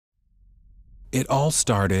It all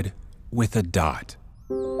started with a dot.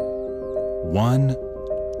 One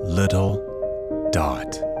little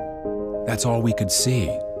dot. That's all we could see.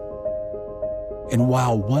 And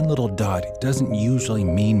while one little dot doesn't usually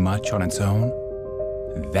mean much on its own,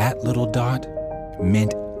 that little dot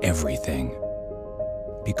meant everything.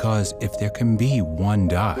 Because if there can be one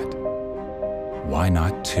dot, why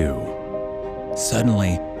not two?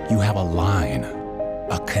 Suddenly, you have a line,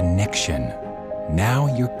 a connection.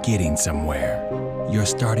 Now you're getting somewhere. You're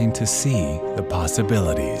starting to see the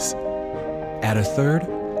possibilities. Add a third,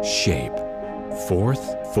 shape.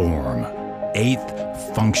 Fourth, form.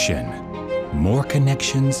 Eighth, function. More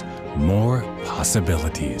connections, more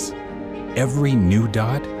possibilities. Every new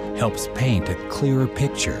dot helps paint a clearer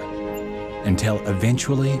picture until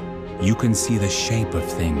eventually you can see the shape of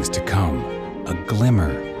things to come. A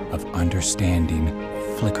glimmer of understanding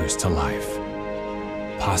flickers to life.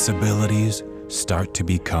 Possibilities start to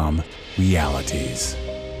become realities.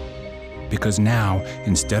 Because now,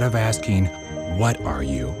 instead of asking, "What are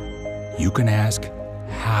you?" you can ask,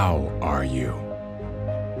 "How are you?"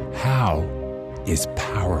 How is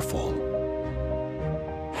powerful.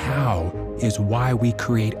 How is why we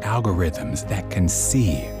create algorithms that can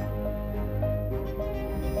see.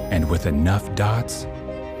 And with enough dots,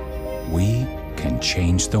 we can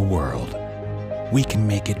change the world. We can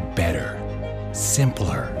make it better,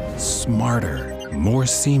 simpler, smarter, more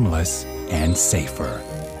seamless, and safer.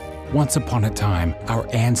 Once upon a time, our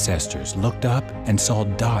ancestors looked up and saw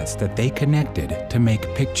dots that they connected to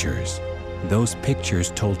make pictures. Those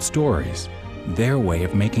pictures told stories, their way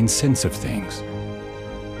of making sense of things.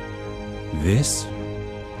 This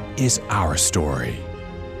is our story.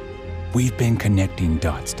 We've been connecting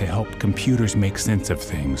dots to help computers make sense of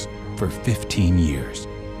things for 15 years.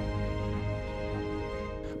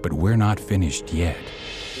 But we're not finished yet.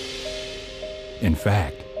 In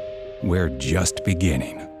fact, we're just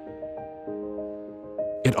beginning.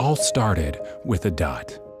 It all started with a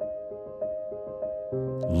dot.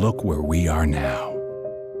 Look where we are now.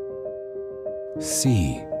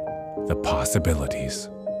 See the possibilities.